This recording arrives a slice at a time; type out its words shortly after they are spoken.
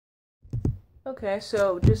Okay,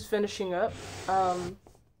 so just finishing up. I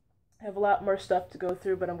have a lot more stuff to go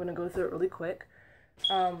through, but I'm going to go through it really quick.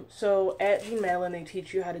 So at Madeline, they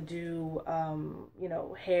teach you how to do,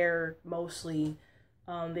 hair mostly.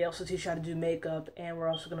 They also teach you how to do makeup, and we're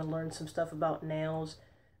also going to learn some stuff about nails,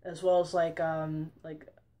 as well as like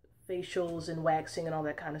facials and waxing and all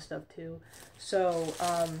that kind of stuff too. So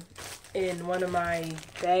in one of my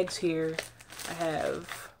bags here, I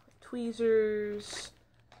have tweezers.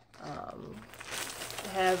 I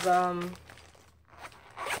have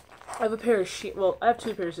a pair of shears. Well, I have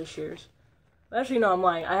two pairs of shears. Actually, no, I'm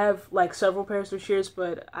lying. I have like several pairs of shears,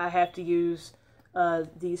 but I have to use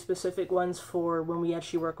these specific ones for when we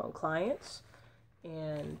actually work on clients.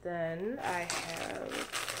 And then I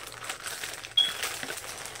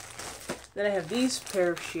have these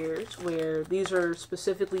pair of shears, where these are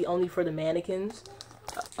specifically only for the mannequins.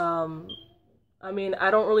 I mean, I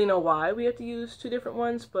don't really know why we have to use two different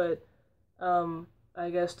ones, but I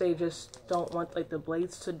guess they just don't want like the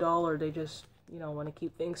blades to dull, or they just, want to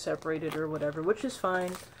keep things separated or whatever, which is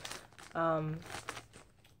fine.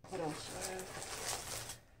 What else do I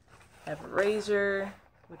have? I have a razor,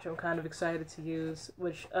 which I'm kind of excited to use,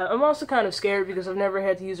 which I'm also kind of scared because I've never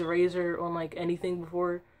had to use a razor on like anything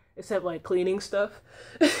before, except like cleaning stuff.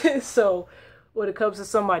 So when it comes to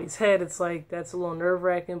somebody's head, it's like, that's a little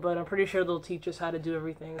nerve-wracking, but I'm pretty sure they'll teach us how to do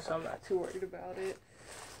everything, so I'm not too worried about it.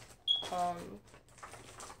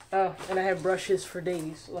 Oh, and I have brushes for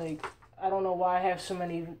days. Like, I don't know why I have so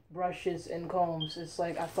many brushes and combs. It's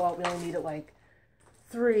like, I thought we only needed like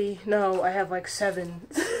 3. No, I have like 7.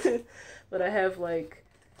 But I have like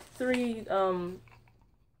 3,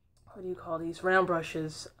 what do you call these? Round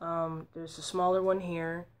brushes. There's a smaller one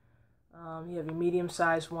here. You have your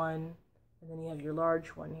medium-sized one. And then you have your large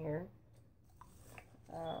one here.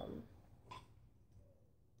 I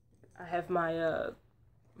have my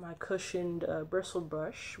my cushioned bristle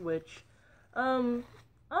brush, which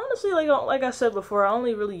honestly, like I said before, I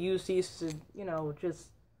only really use these to, just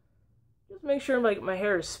make sure like my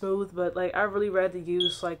hair is smooth. But like, I really rather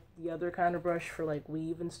use like the other kind of brush for like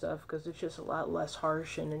weave and stuff, because it's just a lot less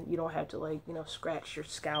harsh, and then you don't have to like, scratch your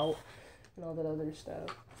scalp and all that other stuff.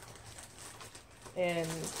 And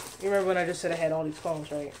you remember when I just said I had all these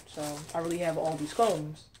combs, right? So I really have all these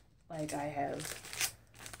combs. Like, I have,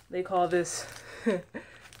 they call this the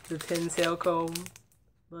pintail comb,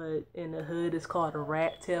 but in the hood it's called a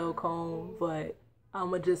rat tail comb, but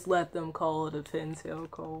I'ma just let them call it a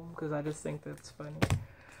pintail comb because I just think that's funny.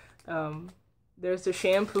 There's the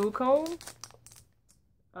shampoo comb.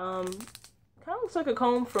 Kind of looks like a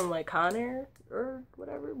comb from like Conair or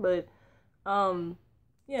whatever, but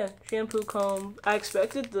yeah, shampoo comb. I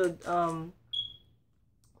expected the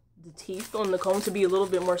teeth on the comb to be a little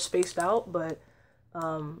bit more spaced out, but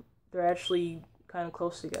they're actually kind of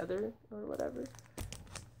close together or whatever.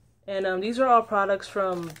 And these are all products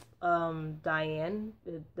from Diane.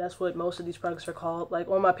 That's what most of these products are called. Like,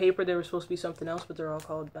 on my paper they were supposed to be something else, but they're all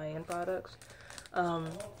called Diane products.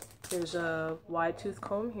 There's a wide tooth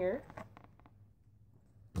comb here.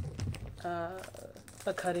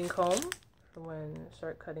 A cutting comb for when you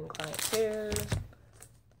start cutting clients' hair,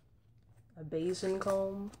 a basin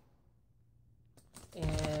comb,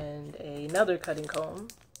 and another cutting comb,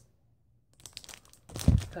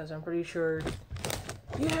 because I'm pretty sure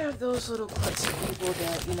you have those little klutzy people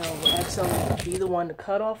that, will accidentally be the one to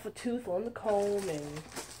cut off a tooth on the comb, and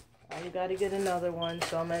you gotta get another one.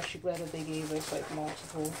 So I'm actually glad that they gave us like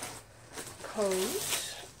multiple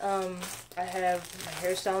combs. I have my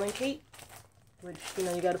hairstyling cape, which,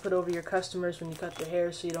 you got to put over your customers when you cut their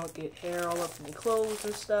hair so you don't get hair all up in your clothes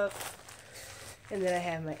and stuff. And then I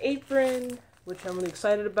have my apron, which I'm really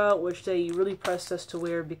excited about, which they really pressed us to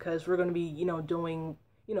wear because we're going to be, doing,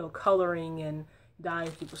 coloring and dyeing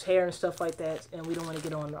people's hair and stuff like that. And we don't want to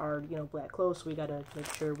get on our, black clothes, so we got to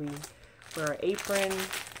make sure we wear our apron.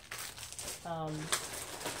 Oh,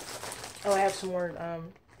 I have some more,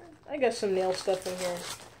 I got some nail stuff in here.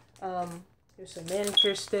 There's some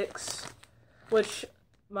manicure sticks, which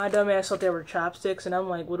my dumb ass thought they were chopsticks, and I'm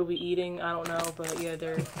like, what are we eating? I don't know, but yeah,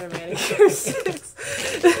 they're manicure sticks.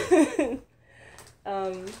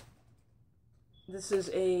 This is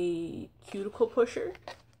a cuticle pusher.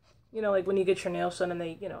 Like when you get your nails done and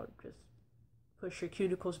they, just push your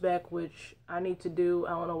cuticles back, which I need to do.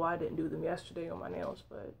 I don't know why I didn't do them yesterday on my nails,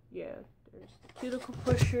 but yeah, there's the cuticle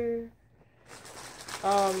pusher.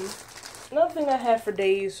 Another thing I have for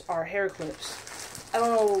days are hair clips. I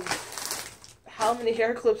don't know how many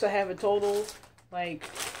hair clips I have in total. Like,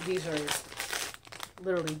 these are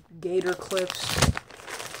literally gator clips,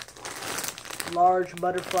 large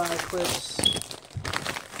butterfly clips,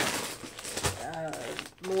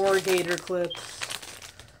 more gator clips.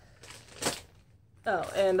 Oh,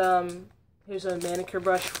 and here's a manicure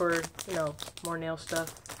brush for, you know, more nail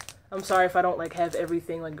stuff. I'm sorry if I don't like have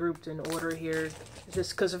everything like grouped in order here. It's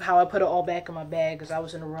just because of how I put it all back in my bag because I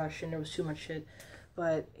was in a rush and there was too much shit.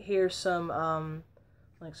 But here's some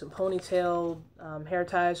like some ponytail hair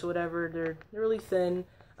ties or whatever. They're really thin.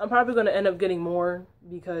 I'm probably going to end up getting more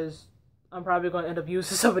because I'm probably going to end up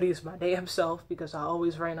using some of these my damn self because I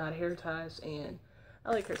always run out of hair ties and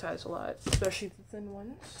I like hair ties a lot, especially the thin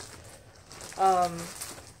ones.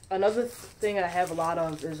 Another thing I have a lot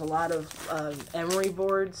of is a lot of emery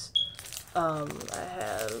boards. I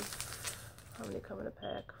have, how many come in a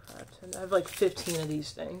pack? 5, 10, I have like 15 of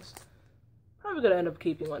these things. Probably gonna end up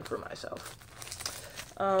keeping one for myself.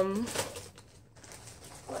 What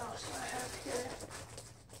else do I have here?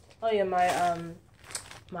 Oh yeah,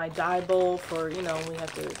 my dye bowl for, you know, we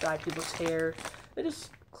have to dye people's hair. It is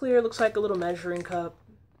clear, looks like a little measuring cup.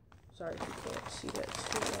 Sorry if you can't see that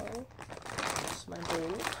too well. That's my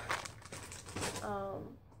bowl.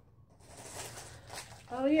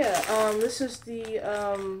 Oh yeah, this is the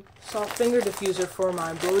soft finger diffuser for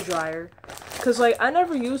my blow dryer. Cause like I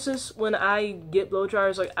never use this when I get blow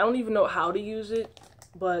dryers. Like I don't even know how to use it,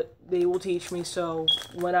 but they will teach me. So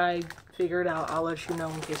when I figure it out, I'll let you know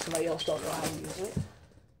in case somebody else don't know how to use it.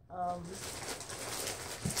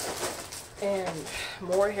 And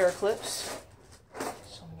more hair clips.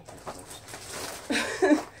 So many hair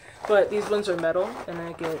clips. But these ones are metal, and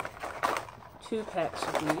I get 2 packs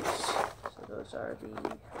of these. So those are the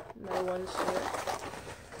metal ones here.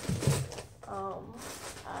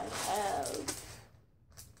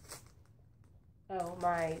 I have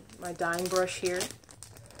my dyeing brush here.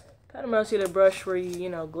 Kind of reminds me of the brush where you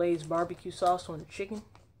know glaze barbecue sauce on the chicken.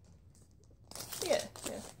 Yeah.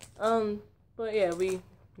 But yeah, we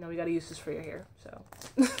gotta use this for your hair, so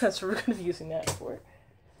that's what we're gonna be using that for.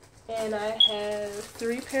 And I have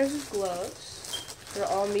 3 pairs of gloves. They're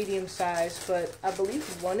all medium sized, but I believe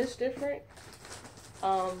one is different.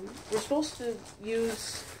 We're supposed to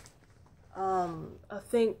use, I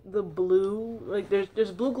think the blue, like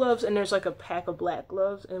there's blue gloves and there's like a pack of black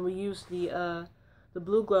gloves, and we use the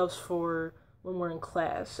blue gloves for when we're in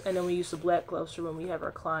class, and then we use the black gloves for when we have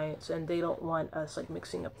our clients, and they don't want us like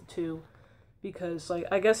mixing up the two. Because, like,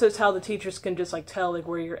 I guess that's how the teachers can just, like, tell, like,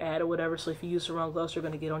 where you're at or whatever. So if you use the wrong gloves, they're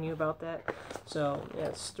going to get on you about that. So, yeah,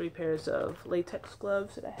 it's 3 pairs of latex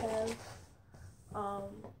gloves that I have.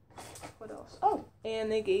 What else? Oh,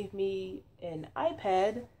 and they gave me an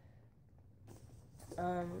iPad.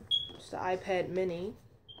 It's the iPad mini.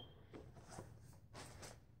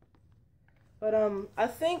 But, I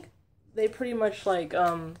think they pretty much, like,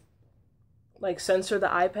 censor the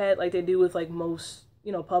iPad like they do with, like, most,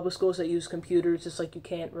 you know, public schools that use computers. Just like you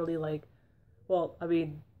can't really like, well, I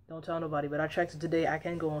mean, don't tell nobody, but I checked it today. I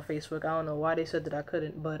can go on Facebook. I don't know why they said that I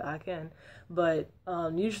couldn't, but I can. But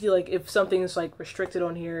usually, like, if something's like restricted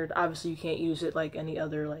on here, obviously you can't use it like any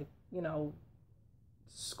other, like, you know,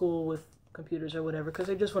 school with computers or whatever, because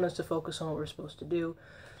they just want us to focus on what we're supposed to do.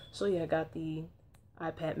 So yeah, I got the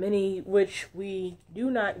iPad mini, which we do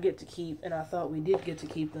not get to keep, and I thought we did get to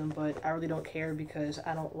keep them, but I really don't care because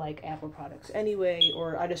I don't like Apple products anyway,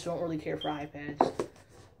 or I just don't really care for iPads.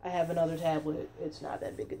 I have another tablet. It's not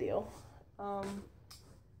that big a deal.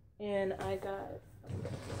 And I got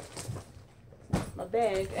my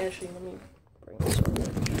bag. Actually, let me bring this over.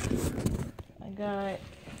 I got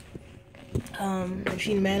a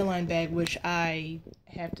Madeline bag, which I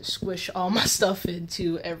have to squish all my stuff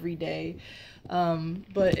into every day.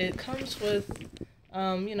 But it comes with,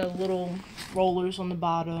 you know, little rollers on the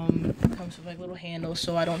bottom. It comes with like little handles,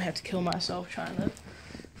 so I don't have to kill myself trying to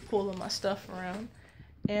pull all my stuff around.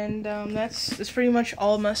 And that's pretty much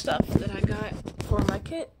all my stuff that I got for my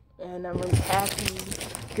kit. And I'm really happy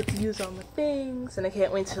to get to use all my things, and I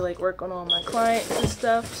can't wait to like work on all my clients and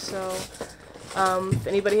stuff. So if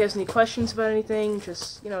anybody has any questions about anything,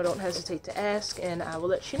 just, you know, don't hesitate to ask, and I will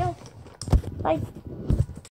let you know. Bye.